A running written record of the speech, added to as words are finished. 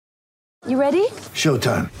You ready?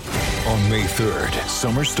 Showtime. On May 3rd,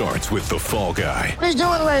 summer starts with The Fall Guy. Let's do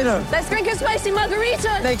it later. Let's drink a spicy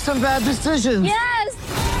margarita. Make some bad decisions. Yes!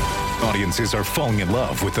 Audiences are falling in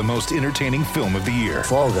love with the most entertaining film of the year.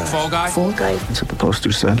 Fall Guy. Fall Guy? Fall Guy. That's what the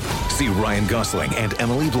poster said. See Ryan Gosling and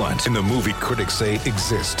Emily Blunt in the movie critics say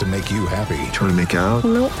exists to make you happy. Trying to make it out?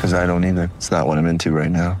 Nope. Because I don't either. It's not what I'm into right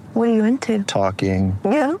now. What are you into? Talking.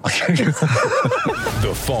 Yeah.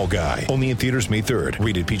 The Fall Guy. Only in theaters May 3rd.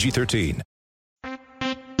 Rated PG-13.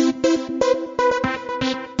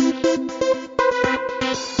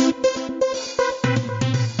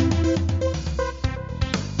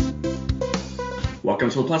 Welcome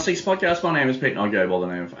to the Plus Six Podcast. My name is Pete and I go by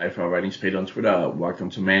the name of AFL Ratings Pete on Twitter. Welcome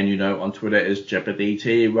to Man You Know on Twitter is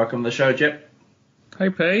JepDT. Welcome to the show, Jep. Hey,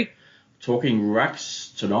 Pete. Talking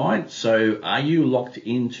rucks tonight. So are you locked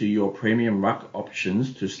into your premium ruck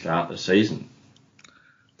options to start the season?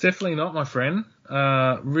 Definitely not, my friend.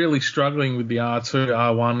 Really struggling with the R2,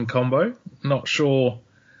 R1 combo. Not sure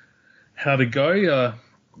how to go.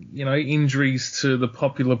 Injuries to the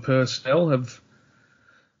popular personnel have,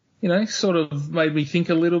 sort of made me think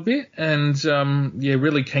a little bit. And,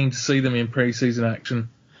 really keen to see them in pre-season action.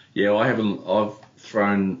 Yeah, I've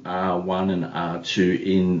thrown R1 and R2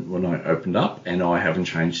 in when I opened up, and I haven't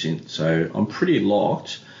changed since. So I'm pretty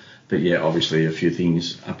locked. But yeah, obviously a few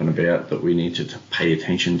things up and about that we need to pay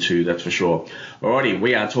attention to, that's for sure. Alrighty,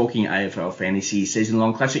 we are talking AFL Fantasy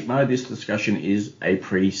Season-Long Classic Mode. This discussion is a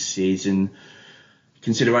pre-season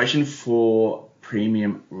consideration for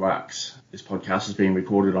premium rucks. This podcast is being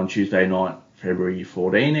recorded on Tuesday night, February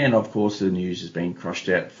 14, and of course the news is being crushed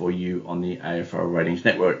out for you on the AFL Ratings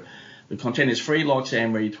Network. The content is free, likes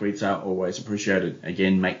and retweets are always appreciated.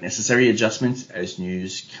 Again, make necessary adjustments as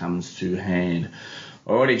news comes to hand.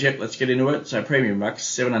 Alrighty, Jep, let's get into it. So premium rucks,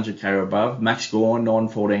 700k or above. Max Gawn,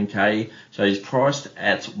 914k. So he's priced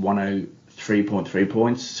at 103.3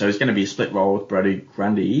 points. So he's going to be a split roll with Brodie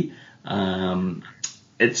Grundy.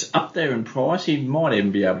 It's up there in price. He might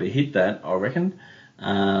even be able to hit that, I reckon,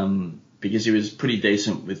 because he was pretty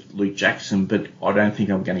decent with Luke Jackson, but I don't think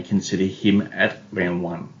I'm going to consider him at round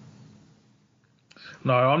one.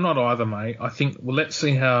 No, I'm not either, mate. I think, let's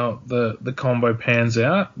see how the combo pans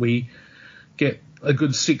out. We get a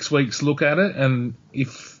good 6 weeks look at it, and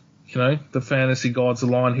if, the fantasy gods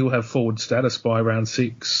align, he'll have forward status by round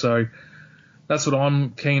 6. So that's what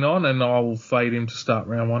I'm keen on, and I'll fade him to start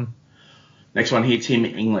round 1. Next one here, Tim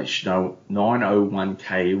English,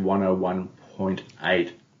 901k,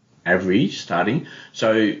 101.8 average starting.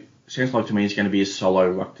 So sounds like to me he's going to be a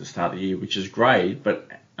solo ruck to start the year, which is great, but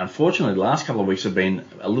unfortunately the last couple of weeks have been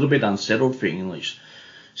a little bit unsettled for English.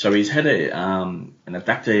 So he's had an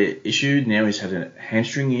adductor issue, now he's had a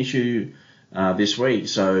hamstring issue this week,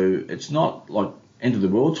 so it's not like end of the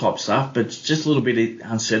world type stuff, but it's just a little bit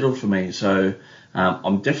unsettled for me. So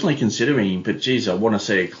I'm definitely considering him, but geez, I want to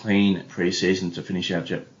see a clean pre-season to finish out,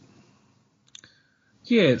 Jep.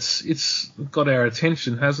 Yeah, it's got our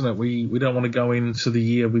attention, hasn't it? We don't want to go into the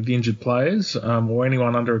year with injured players or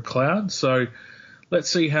anyone under a cloud, so let's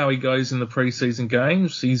see how he goes in the pre-season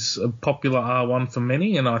games. He's a popular R1 for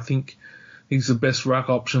many, and I think he's the best ruck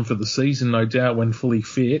option for the season, no doubt, when fully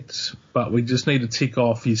fit. But we just need to tick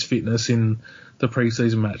off his fitness in the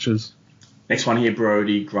pre-season matches. Next one here,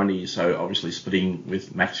 Brodie Grundy. So obviously splitting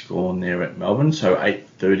with Max Gawn there at Melbourne. So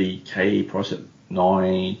 830k price at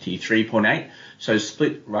 93.8. So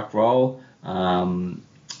split ruck roll.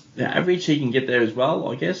 The average he can get there as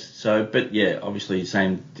well, I guess. So, but yeah, obviously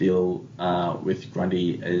same deal with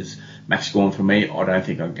Grundy as Max Gawn for me. I don't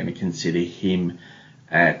think I'm going to consider him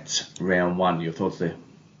at round 1. Your thoughts there?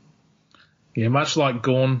 Yeah, much like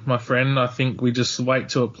Gawn, my friend. I think we just wait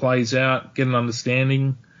till it plays out, get an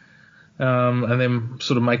understanding, and then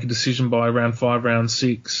sort of make a decision by round 5, round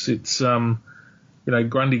 6. It's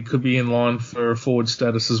Grundy could be in line for a forward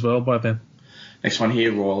status as well by then. Next one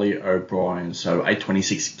here, Riley O'Brien. So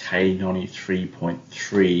 826k,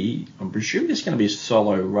 93.3. I'm presuming it's going to be a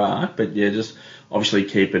solo ruck, but yeah, just obviously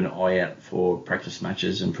keep an eye out for practice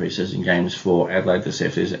matches and pre-season games for Adelaide to see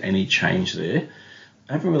if there's any change there.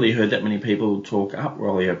 I haven't really heard that many people talk up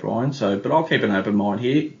Riley O'Brien, but I'll keep an open mind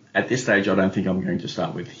here. At this stage, I don't think I'm going to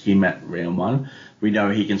start with him at round 1. We know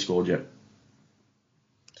he can score, Jep.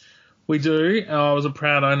 We do. I was a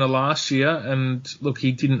proud owner last year, and look,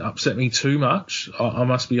 he didn't upset me too much. I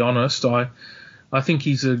must be honest. I think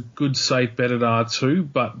he's a good safe bet at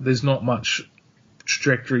R2, but there's not much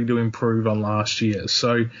trajectory to improve on last year.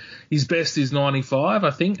 So his best is 95,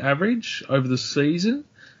 I think, average over the season.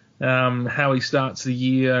 How he starts the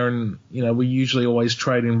year, and we usually always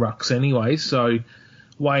trade in rucks anyway. So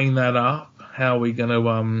weighing that up, how are we going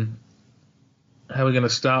to how we're going to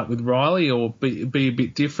start with Riley, or be a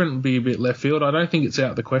bit different, be a bit left field. I don't think it's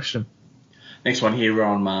out of the question. Next one here,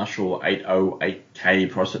 Rowan Marshall,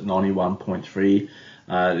 808k, price at 91.3.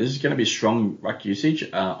 This is going to be strong ruck usage.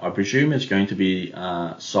 I presume it's going to be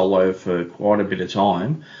solo for quite a bit of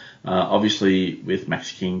time. Obviously, with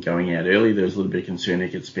Max King going out early, there was a little bit of concern he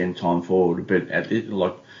could spend time forward. But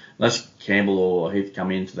unless Campbell or Heath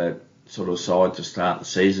come into that sort of side to start the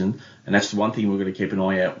season, and that's the one thing we're going to keep an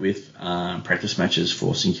eye out with practice matches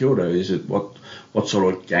for St Kilda, is it what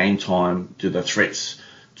sort of game time do the threats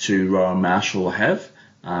to Rowan Marshall have,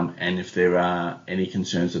 and if there are any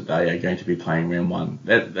concerns that they are going to be playing round one.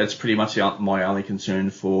 That's pretty much my only concern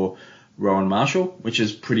for Rowan Marshall, which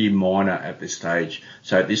is pretty minor at this stage.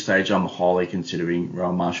 So at this stage, I'm highly considering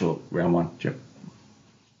Rowan Marshall round one. Yep.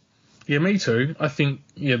 Yeah, me too. I think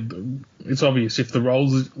it's obvious. If the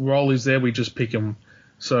role is there, we just pick him.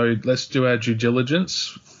 So let's do our due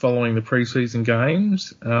diligence following the preseason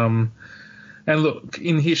games. And look,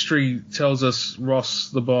 in history tells us Ross,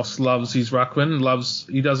 the boss, loves his ruckman.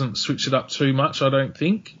 He doesn't switch it up too much, I don't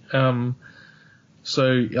think.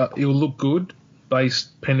 So he'll look good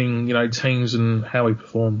pending teams and how he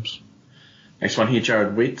performs. Next one here,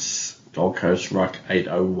 Jared Witts, Gold Coast ruck,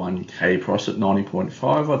 801k, price at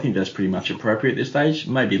 90.5. I think that's pretty much appropriate at this stage.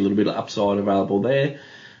 Maybe a little bit of upside available there.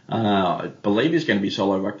 I believe he's going to be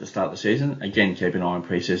solo ruck to start the season. Again, keep an eye on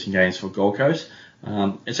pre-season games for Gold Coast.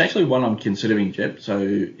 It's actually one I'm considering, Jep. So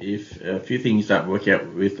if a few things don't work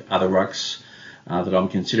out with other rucks that I'm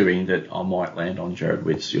considering, that I might land on Jared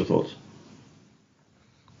Witts. Your thoughts?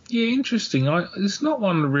 Yeah, interesting. It's not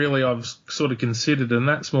one really I've sort of considered, and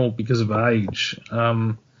that's more because of age.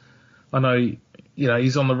 I know,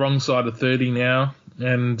 he's on the wrong side of 30 now,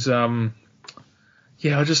 and I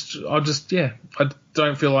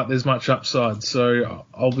don't feel like there's much upside, so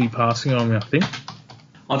I'll be passing on him, I think.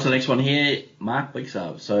 On to the next one here, Mark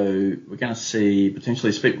Blicavs. So we're going to see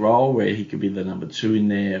potentially a split role where he could be the number 2 in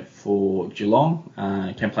there for Geelong.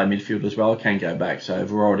 Can play midfield as well, can go back. So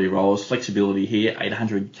variety of roles, flexibility here,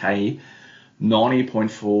 800k,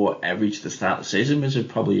 90.4 average to start the season, which is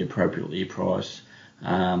probably appropriately priced.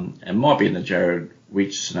 It might be in the Jared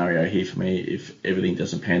Witts scenario here for me. If everything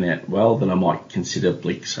doesn't pan out well, then I might consider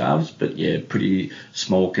Blicavs. But yeah, pretty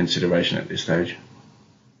small consideration at this stage.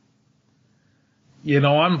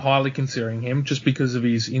 I'm highly considering him just because of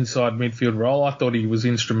his inside midfield role. I thought he was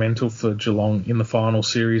instrumental for Geelong in the final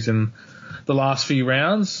series in the last few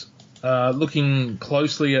rounds. Looking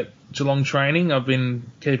closely at Geelong training, I've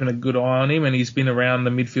been keeping a good eye on him, and he's been around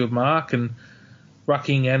the midfield mark and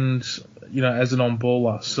rucking and, as an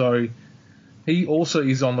on-baller. So he also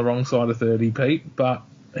is on the wrong side of 30, Pete, but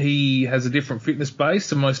he has a different fitness base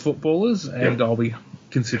to most footballers, and I'll be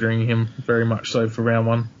considering him very much so for round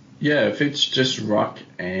one. Yeah, if it's just ruck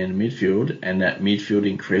and midfield, and that midfield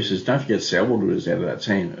increases, don't forget Selwood was out of that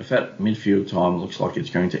team. If that midfield time looks like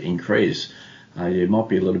it's going to increase, it might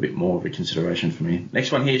be a little bit more of a consideration for me.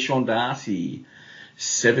 Next one here, Sean Darcy,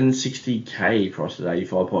 760k, priced at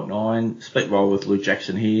 85.9. Split role with Luke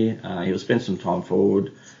Jackson here. He'll spend some time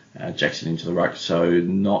forward, Jackson into the ruck, so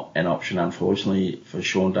not an option, unfortunately, for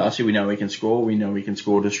Sean Darcy. We know he can score. We know he can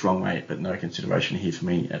score at a strong rate, but no consideration here for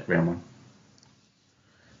me at round one.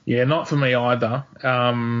 Yeah, not for me either.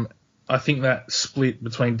 I think that split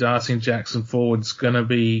between Darcy and Jackson forwards going to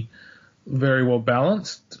be very well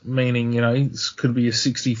balanced, meaning, it could be a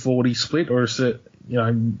 60-40 split or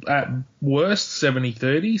at worst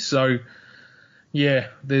 70-30. So, yeah,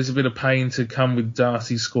 there's a bit of pain to come with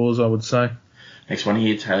Darcy's scores, I would say. Next one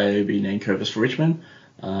here, Toby Nankervis for Richmond.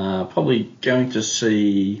 Probably going to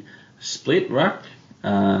see split ruck.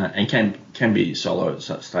 And can be solo at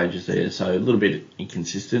such stages there, so a little bit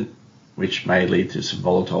inconsistent, which may lead to some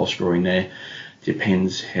volatile scoring there.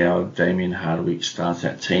 Depends how Damien Hardwick starts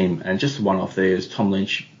that team. And just the one off there is Tom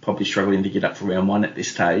Lynch probably struggling to get up for round one at this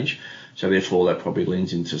stage, so therefore that probably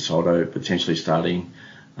leans into Soldo potentially starting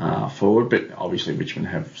forward, but obviously Richmond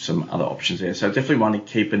have some other options there, so definitely one to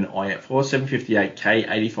keep an eye out for. 758k,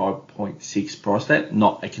 85.6 price, that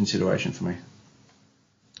not a consideration for me.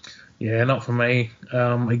 Yeah, not for me.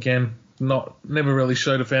 Again, never really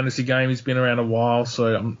showed a fantasy game. He's been around a while,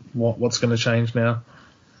 so what's going to change now?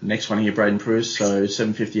 Next one here, Braden Preuss. So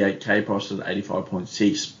 758k, priced at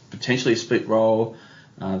 85.6. Potentially a split role.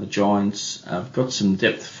 The Giants have got some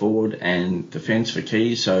depth forward and defence for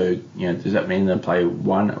key. So, does that mean they'll play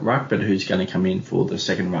one ruck, but who's going to come in for the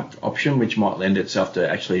second ruck option, which might lend itself to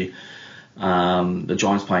actually the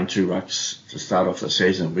Giants playing 2 rucks to start off the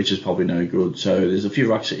season, which is probably no good. So there's a few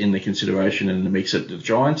rucks in the consideration and the mix at the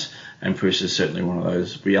Giants, and Preuss is certainly one of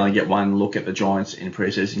those. We only get one look at the Giants in a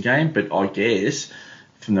pre-season game, but I guess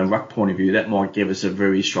from the ruck point of view, that might give us a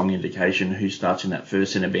very strong indication who starts in that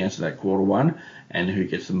first centre bounce of that quarter one and who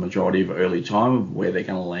gets the majority of early time of where they're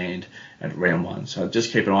going to land at round one. So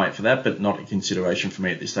just keep an eye out for that, but not a consideration for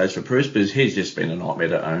me at this stage for Bruce, because he's just been a nightmare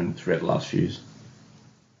to own throughout the last few years.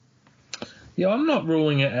 Yeah, I'm not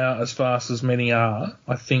ruling it out as fast as many are.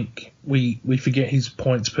 I think we forget his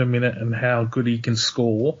points per minute and how good he can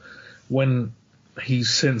score when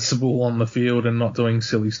he's sensible on the field and not doing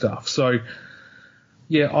silly stuff. So,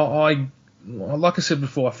 yeah, I like I said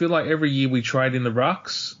before, I feel like every year we trade in the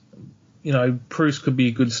rucks, Bruce could be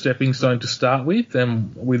a good stepping stone to start with,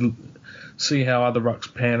 and we see how other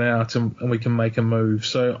rucks pan out and we can make a move.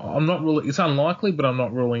 So I'm not it's unlikely, but I'm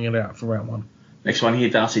not ruling it out for round one. Next one here,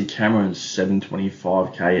 Darcy Cameron,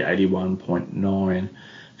 725k, 81.9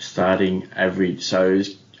 starting average. So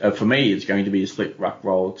for me, it's going to be a split ruck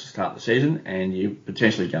role to start the season, and you're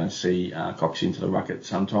potentially going to see Cox into the ruck at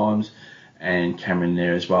sometimes, and Cameron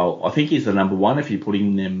there as well. I think he's the number one if you're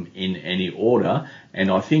putting them in any order, and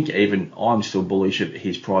I think even I'm still bullish at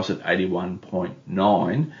his price at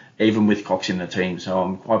 81.9, even with Cox in the team. So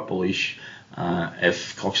I'm quite bullish.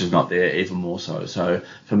 If Cox is not there, even more so. So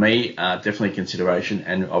for me, definitely consideration,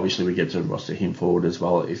 and obviously we get to roster him forward as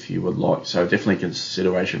well if you would like. So definitely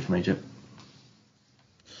consideration for me, Jeff.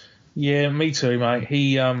 Yeah, me too, mate.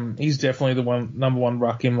 He's definitely the number one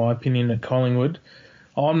ruck in my opinion at Collingwood.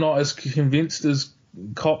 I'm not as convinced as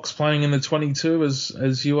Cox playing in the 22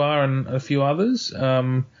 as you are and a few others.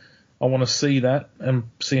 I want to see that and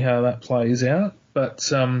see how that plays out,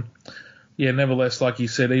 but. Yeah, nevertheless, like you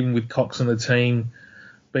said, even with Cox and the team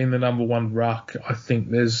being the number one ruck, I think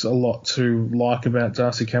there's a lot to like about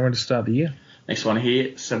Darcy Cameron to start the year. Next one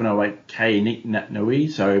here, 708k, Nick Naitanui,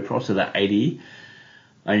 so price of that 80.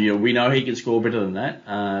 We know he can score better than that.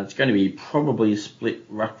 It's going to be probably a split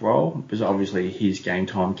ruck role, because obviously his game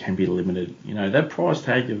time can be limited. That price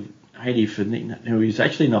tag of 80 for Nick Naitanui is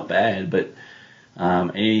actually not bad, but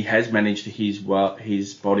and he has managed his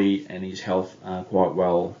body and his health quite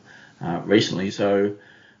well recently, so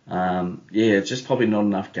it's just probably not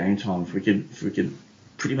enough game time. If we could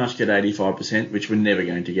pretty much get 85%, which we're never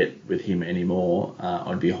going to get with him anymore,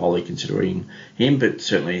 I'd be highly considering him, but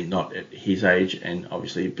certainly not at his age, and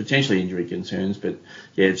obviously potentially injury concerns. But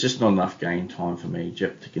yeah, it's just not enough game time for me,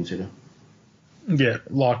 Jeff, to consider. Yeah,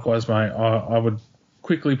 likewise, mate. I would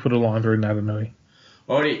quickly put a line through Naitanui.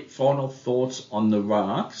 Alrighty, final thoughts on the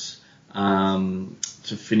rucks.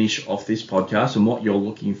 To finish off this podcast and what you're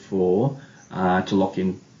looking for to lock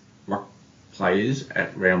in ruck players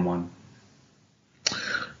at round one.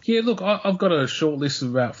 Yeah, look, I've got a short list of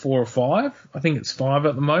about 4 or 5. I think it's 5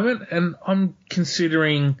 at the moment, and I'm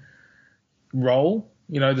considering role,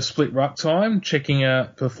 the split ruck time, checking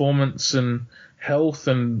out performance and health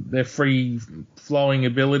and their free-flowing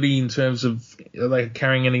ability in terms of are they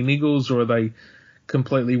carrying any niggles or are they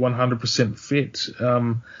completely 100% fit.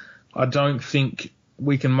 I don't think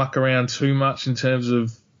we can muck around too much in terms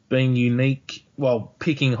of being unique,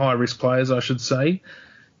 picking high-risk players, I should say,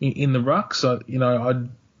 in the ruck. So,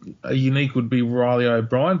 a unique would be Riley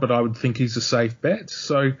O'Brien, but I would think he's a safe bet.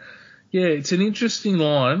 So, yeah, it's an interesting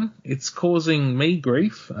line. It's causing me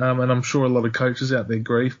grief, and I'm sure a lot of coaches out there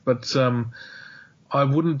grief, but I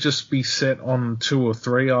wouldn't just be set on 2 or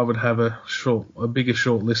 3. I would have a bigger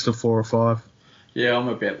short list of 4 or 5. Yeah, I'm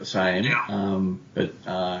about the same, but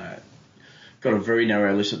got a very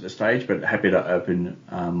narrow list at this stage, but happy to open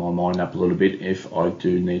my mind up a little bit if I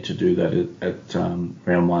do need to do that at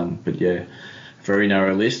round one. But yeah, very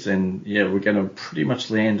narrow list, and yeah, we're going to pretty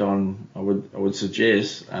much land on, I would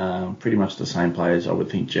suggest, pretty much the same players, I would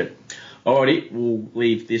think, Jet. Alrighty, we'll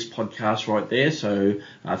leave this podcast right there. So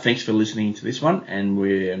thanks for listening to this one, and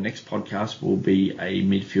our next podcast will be a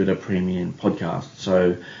midfielder premium podcast.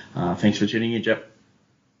 So thanks for tuning in, Jet.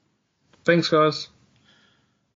 Thanks, guys.